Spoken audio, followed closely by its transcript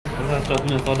If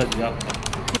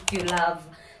you love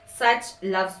such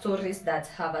love stories that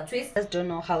have a twist, I just don't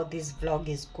know how this vlog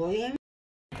is going.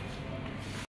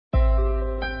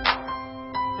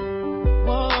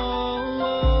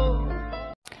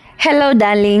 Hello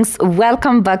darlings,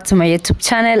 welcome back to my YouTube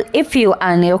channel. If you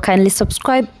are new, kindly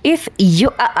subscribe. If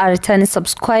you are a returning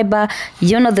subscriber,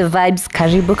 you know the vibes.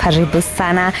 Karibu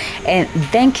sana, and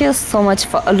thank you so much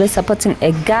for always supporting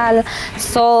a girl.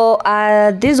 So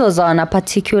this was on a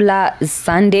particular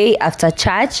Sunday after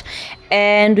church,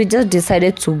 and we just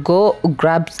decided to go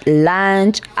grab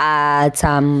lunch at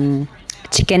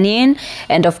Chicken Inn.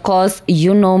 And of course,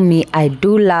 you know me, I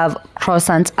do love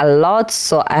croissants a lot,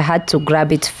 so I had to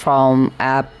grab it from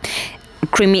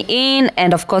Creamy Inn,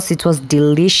 and of course it was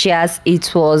delicious.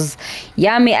 It was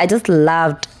yummy. I just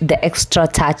loved the extra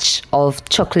touch of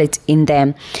chocolate in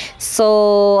them.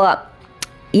 So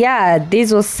yeah,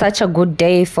 this was such a good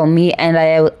day for me, and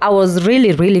I was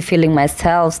really feeling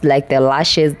myself, like the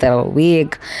lashes, the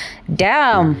wig.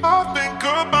 Damn. I think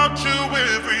about you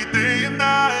every day and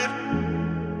night.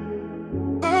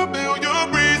 A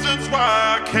million reasons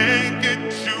why I can't get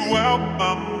you out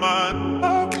my mind.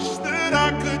 I wish that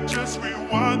I could just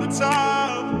rewind the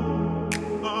time,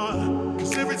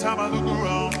 'cause every time I look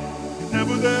around, you're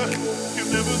never there, you're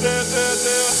never there.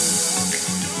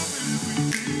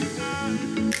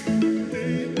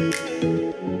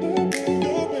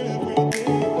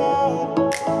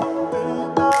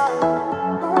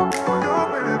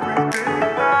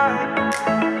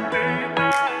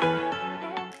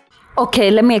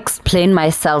 Okay, let me explain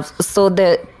myself. So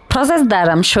the process that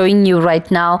I'm showing you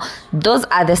right now, those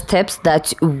are the steps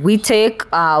that we take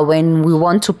when we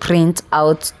want to print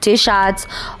out t-shirts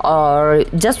or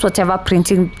just whatever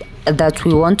printing that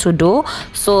we want to do.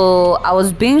 So I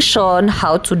was being shown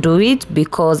how to do it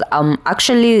because I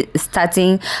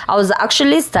was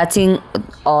actually starting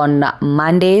on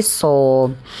Monday,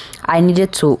 so I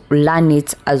needed to learn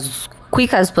it as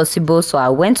quick as possible. So I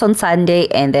went on Sunday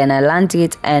and then I learned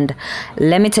it, and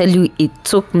let me tell you, it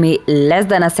took me less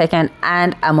than a second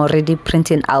and I'm already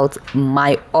printing out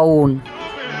my own.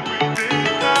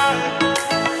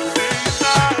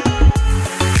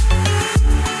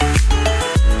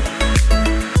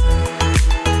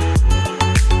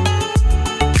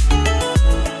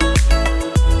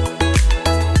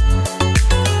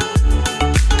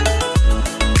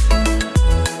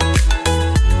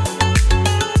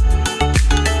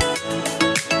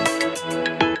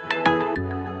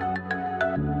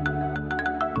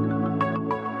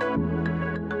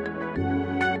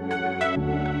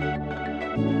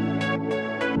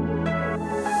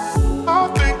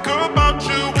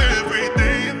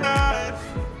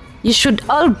 You should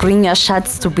all bring your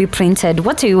shirts to be printed.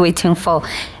 What are you waiting for?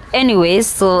 Anyways,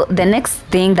 so the next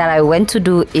thing that I went to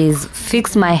do is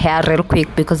fix my hair real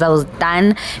quick because I was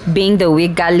done being the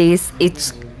wig girlies.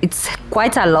 It's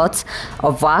quite a lot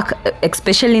of work,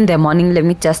 especially in the morning, let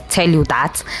me just tell you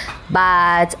that.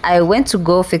 But I went to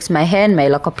go fix my hair in my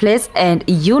local place, and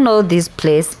you know this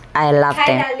place, I love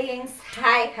them. Hi darlings,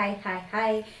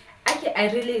 hi. Okay, I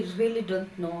really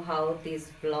don't know how this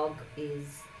vlog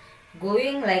is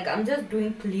going. Like, I'm just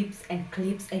doing clips and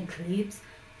clips.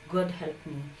 God help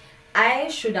me. I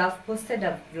should have posted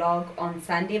a vlog on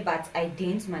Sunday, but I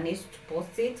didn't manage to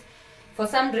post it. For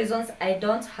some reasons, I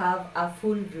don't have a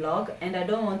full vlog, and I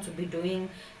don't want to be doing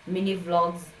mini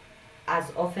vlogs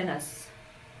as often as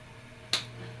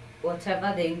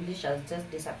whatever, the English has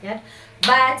just disappeared.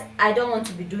 But I don't want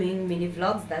to be doing mini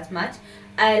vlogs that much.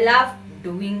 I love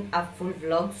doing a full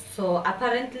vlog. So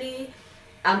apparently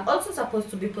I'm also supposed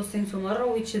to be posting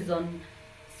tomorrow, which is on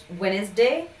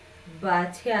Wednesday,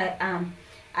 but here I am.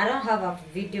 I don't have a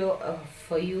video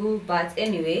for you, but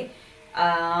anyway,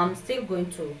 I'm still going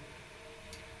to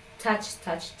touch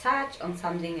on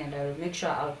something, and I will make sure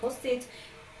I'll post it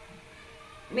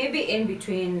maybe in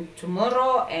between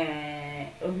tomorrow and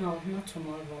no, not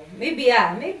tomorrow, maybe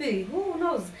who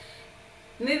knows,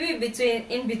 maybe in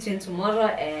between tomorrow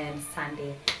and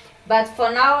Sunday. But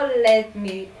for now, let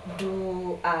me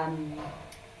do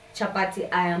chapati.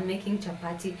 I am making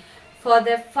chapati for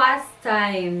the first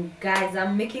time, guys.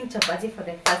 I'm making chapati for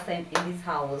the first time in this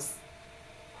house.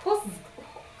 Who's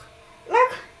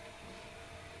like,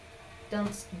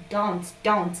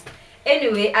 don't.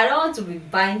 Anyway, I don't want to be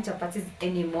buying chapatis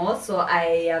anymore, so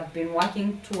I have been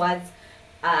working towards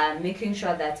making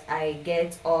sure that I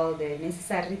get all the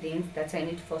necessary things that I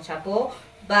need for chapo,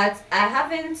 but I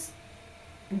haven't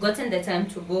gotten the time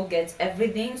to go get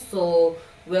everything, so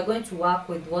we're going to work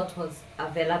with what was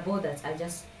available that I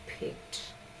just picked.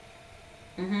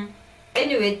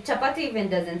 anyway, chapati even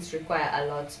doesn't require a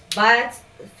lot, but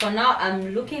for now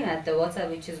I'm looking at the water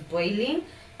which is boiling.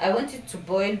 I want it to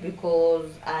boil because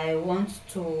I want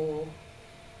to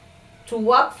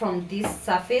work from this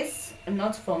surface,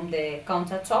 not from the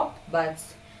countertop, but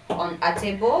on a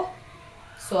table.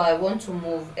 So I want to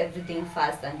move everything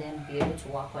fast and then be able to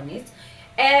work on it.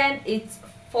 And it's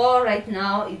 4 right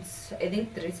now. It's, I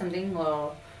think, 3 something,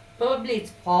 or probably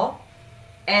it's 4.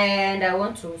 And I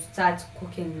want to start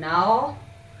cooking now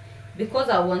because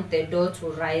I want the dough to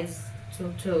rise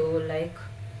to like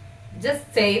just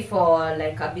stay for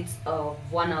like a bit of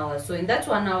 1 hour. So in that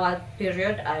 1 hour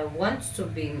period, I want to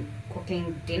be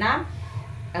cooking dinner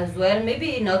as well.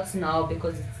 Maybe not now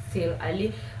because it's still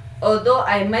early, although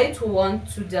I might want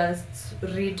to just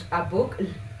read a book.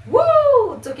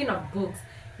 Woo! Talking of books,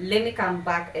 let me come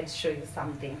back and show you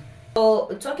something. So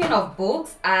talking of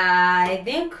books, I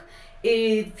think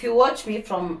if you watch me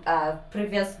from a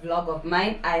previous vlog of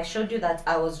mine, I showed you that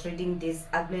I was reading this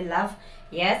Ugly Love.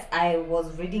 Yes, I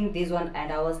was reading this one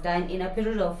and I was done in a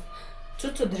period of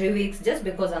 2 to 3 weeks, just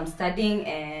because I'm studying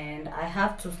and I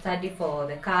have to study for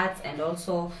the cards and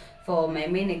also for my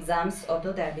main exams,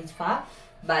 although they're a bit far,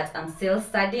 but I'm still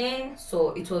studying.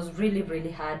 So it was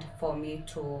really hard for me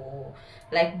to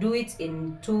like do it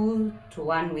in 2 to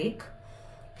 1 week.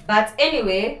 But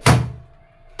anyway,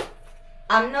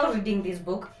 I'm now reading this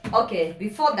book. Okay,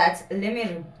 before that, let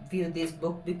me review this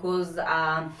book because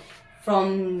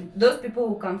from those people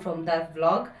who come from that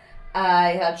vlog,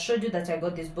 I had showed you that I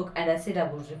got this book and I said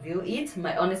I would review it,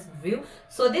 my honest review.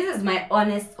 So this is my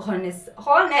honest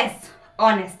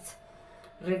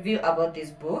review about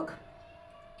this book.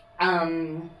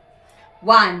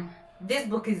 One, this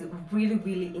book is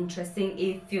really interesting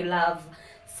if you love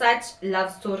such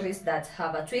love stories that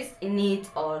have a twist in it,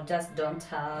 or just don't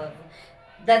have,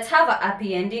 that have a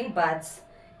happy ending, but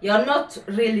you're not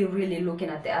really looking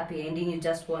at the happy ending. You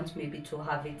just want maybe to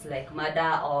have it like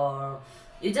murder, or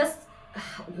you just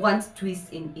want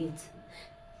twist in it.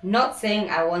 Not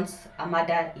saying I want a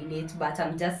murder in it, but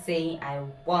I'm just saying I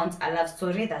want a love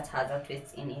story that has a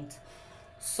twist in it.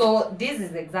 So this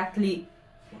is exactly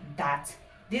that.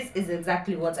 This is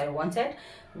exactly what I wanted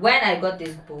when I got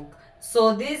this book.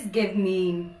 So this gave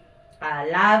me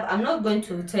love. I'm not going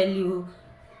to tell you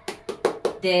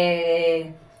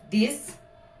these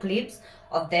clips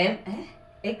of them.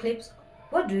 Clips,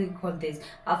 what do you call this?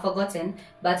 I've forgotten,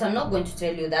 but I'm not going to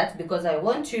tell you that because I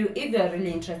want you, if you're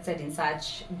really interested in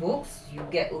such books, you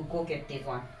go get this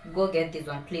one. Go get this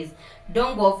one, please.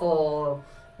 Don't go for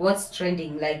what's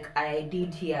trending like I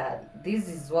did here. This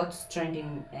is what's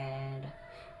trending and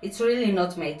it's really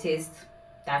not my taste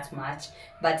that much,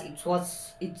 but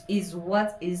it is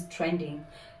what is trending.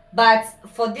 But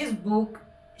for this book,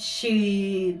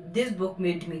 this book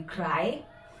made me cry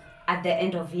at the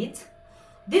end of it.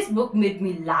 This book made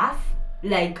me laugh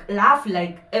like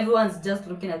everyone's just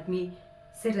looking at me.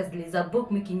 Seriously, is a book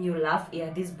making you laugh?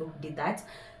 Yeah, this book did that.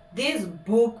 This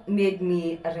book made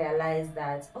me realize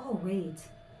that, oh wait,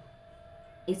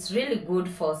 it's really good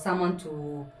for someone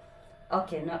to,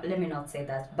 okay, no, let me not say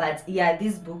that, but yeah,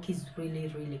 this book is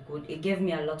really good. It gave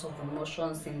me a lot of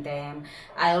emotions in them.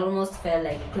 I almost felt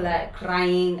like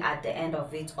crying at the end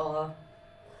of it all.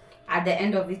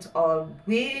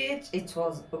 Which it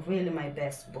was really my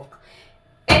best book.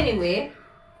 Anyway,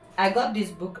 I got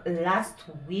this book last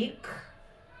week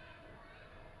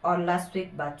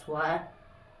but one.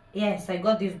 Yes, I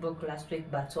got this book last week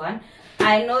but one.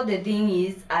 I know the thing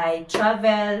is I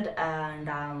traveled and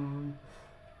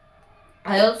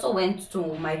I also went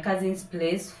to my cousin's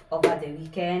place over the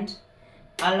weekend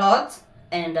a lot,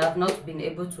 and I've not been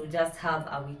able to just have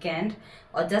a weekend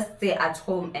or just stay at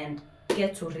home and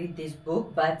get to read this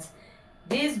book. But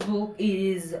this book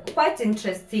is quite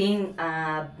interesting.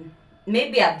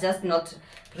 Maybe I've just not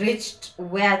reached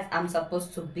where I'm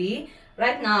supposed to be.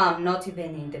 Right now I'm not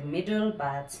even in the middle,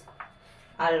 but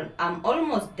I'm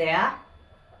almost there.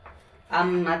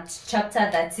 I'm at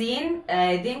chapter 13.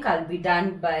 I think I'll be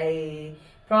done by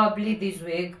probably this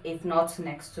week, if not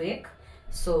next week.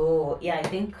 So yeah, I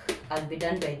think I'll be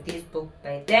done by this book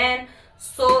by then.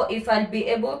 So if I'll be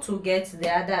able to get the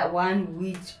other one,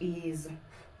 which is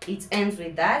it ends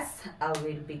with that, I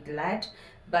will be glad.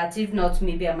 But if not,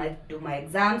 maybe I might do my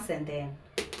exams and then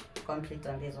complete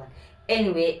on this one.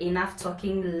 Anyway, enough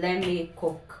talking. Let me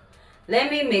cook.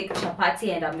 Let me make chapati,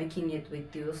 and I'm making it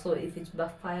with you. So if it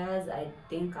backfires, I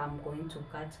think I'm going to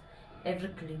cut every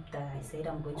clip that I said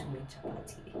I'm going to make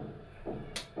chapati.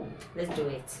 Let's do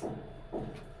it.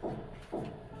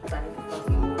 A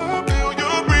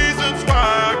million reasons why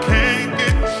I can't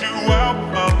get you out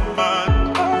my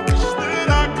mind. I wish that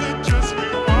I could just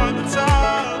rewind the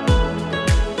time.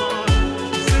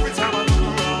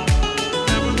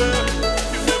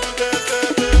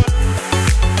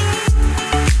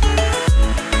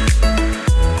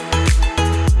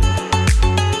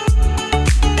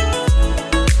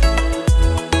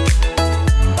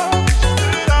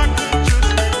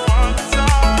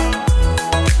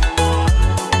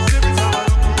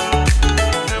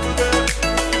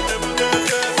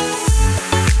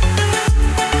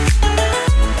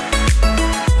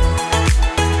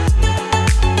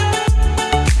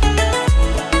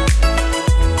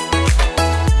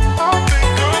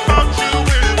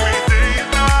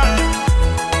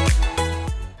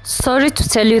 sorry to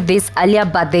tell you this earlier,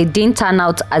 but they didn't turn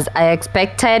out as I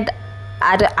expected.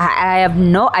 I have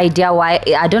no idea why.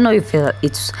 I don't know if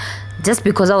it's just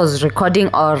because I was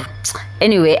recording, or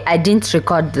anyway, I didn't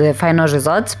record the final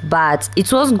results, but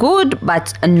it was good,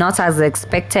 but not as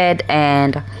expected.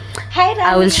 And hi,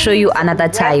 I will show you another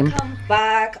time. Welcome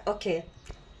back. Okay,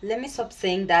 let me stop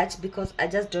saying that because I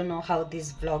just don't know how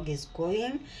this vlog is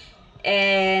going.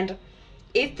 And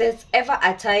if there's ever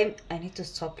a time, I need to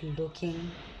stop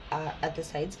looking at the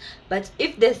sides, but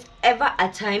if there's ever a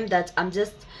time that I'm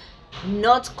just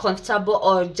not comfortable,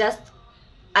 or just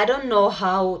I don't know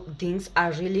how things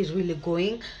are really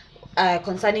going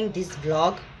concerning this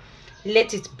vlog,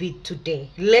 let it be today,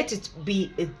 let it be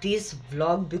this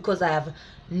vlog, because I have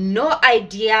no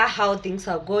idea how things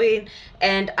are going,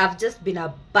 and I've just been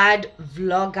a bad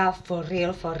vlogger for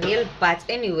real. But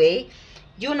anyway,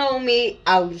 you know me,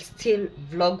 I will still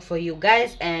vlog for you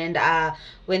guys. And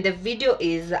when the video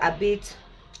is a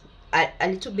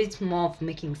little bit more of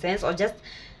making sense, or just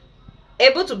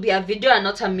able to be a video and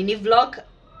not a mini vlog,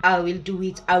 I will do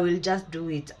it. I will just do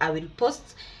it. I will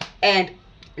post and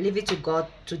leave it to God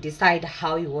to decide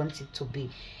how you want it to be.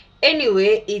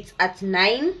 Anyway, it's at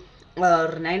 9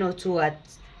 or 9:02 at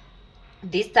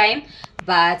this time,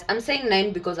 but I'm saying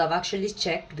 9 because I've actually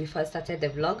checked before I started the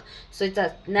vlog. So it's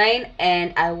at 9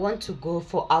 and I want to go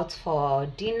out for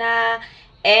dinner,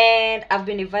 and I've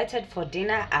been invited for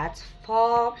dinner at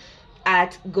 4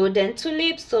 at Golden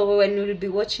Tulip. So when we'll be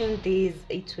watching this,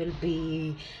 it will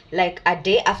be like a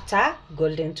day after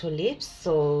Golden Tulips.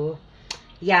 So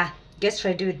yeah, get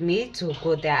ready with me to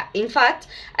go there. In fact,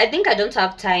 I think I don't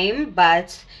have time,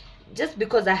 but just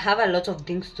because I have a lot of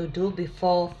things to do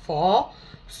before 4,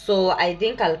 so I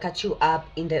think I'll catch you up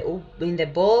in the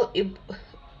bowl.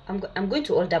 I'm going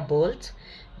to order Bolt,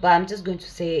 but I'm just going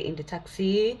to say in the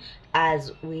taxi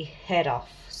as we head off.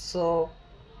 So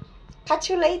catch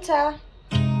you later.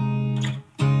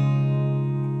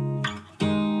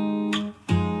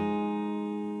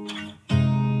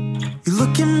 You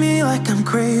look at me like I'm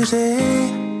crazy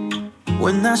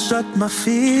when I shut my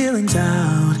feelings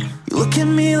out. You look at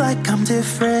me like I'm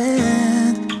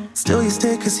different, still you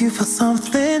stay cause you feel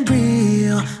something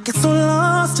real. Get so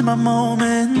lost in my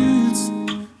moments,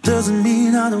 doesn't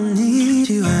mean I don't need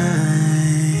you. I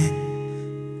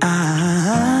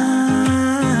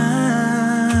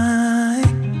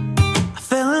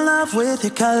fell in love with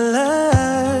your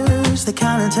colors, they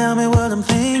kinda tell me what I'm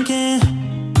thinking.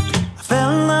 I fell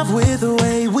in love with the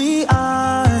way we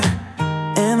are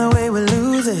and the way we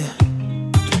lose it.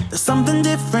 There's something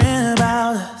different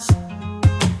about us,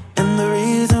 and the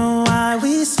reason why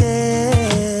we stay.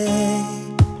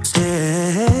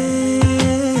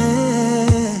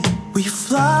 We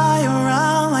fly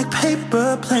around like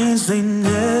paper planes, they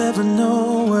never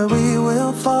know where we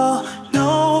will fall.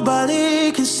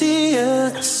 Nobody can see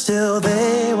us, still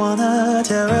they wanna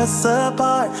tear us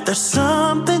apart. There's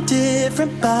something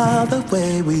different about the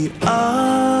way we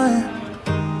are.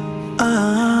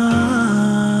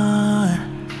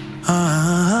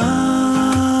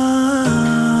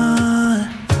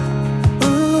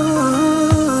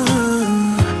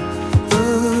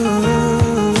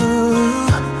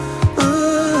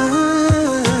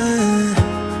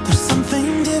 There's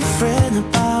something different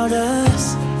about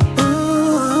us.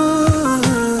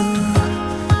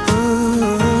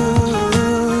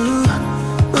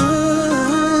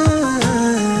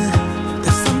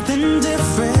 There's something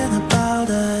different about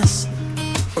us.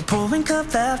 We're pouring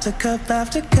cup after cup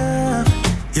after cup.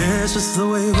 Yeah, it's just the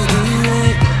way we do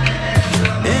it.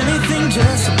 Anything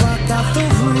just to block out the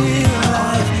real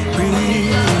life.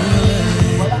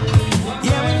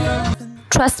 Yeah,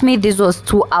 Trust me, this was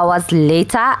 2 hours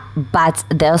later, but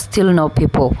there are still no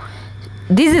people.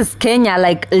 This is Kenya,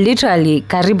 like literally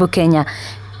Karibu Kenya,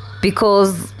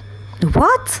 because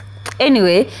what?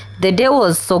 Anyway, the day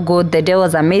was so good. The day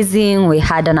was amazing. We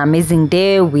had an amazing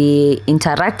day. We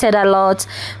interacted a lot.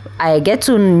 I got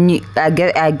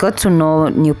to know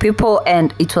new people,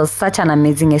 and it was such an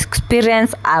amazing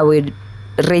experience. I would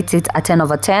rate it a 10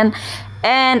 over 10,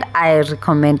 and I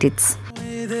recommend it.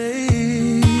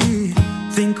 they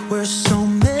think we're so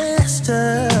messed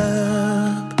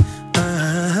up.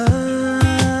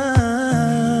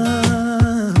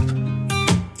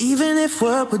 Even if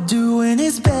what we're doing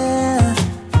is bad,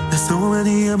 there's so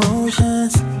many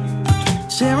emotions,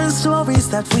 sharing stories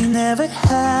that we never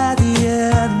had.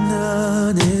 Yeah,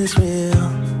 none is real.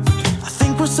 I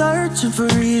think we're searching for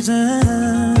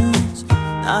reasons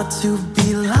not to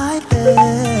be like them.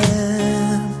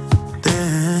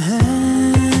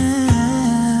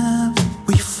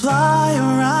 We fly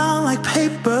around like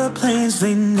paper planes,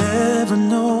 they never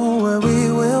know where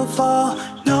we will fall.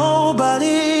 No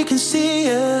we can see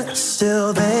it.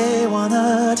 Still they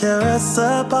wanna tear us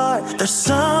apart. There's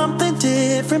something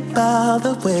different about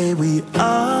the way we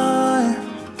are.